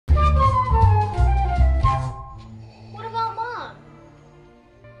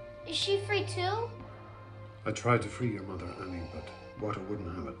too? I tried to free your mother, Annie, but water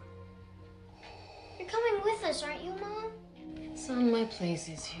wouldn't have it. You're coming with us, aren't you, Mom? Son, my place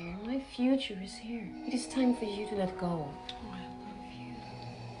is here. My future is here. It is time for you to let go. Oh, I love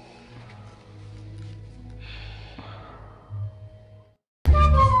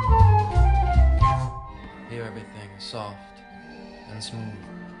you. Here everything is soft and smooth.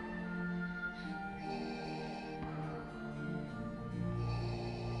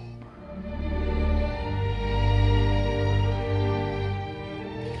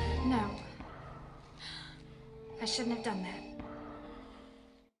 No. I shouldn't have done that.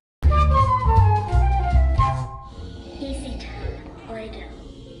 Easy to lay down.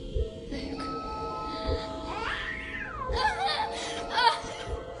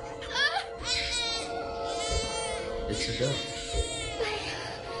 It's a go.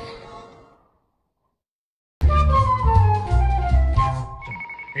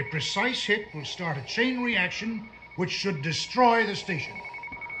 A precise hit will start a chain reaction which should destroy the station.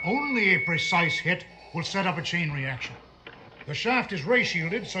 Only a precise hit will set up a chain reaction. The shaft is ray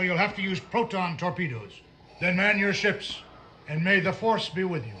shielded, so you'll have to use proton torpedoes. Then man your ships, and may the Force be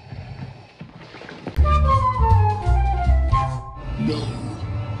with you. No,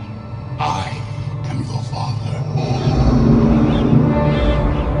 I am your father.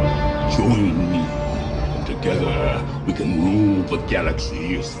 Join me, and together we can rule the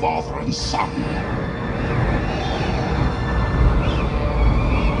galaxy as father and son.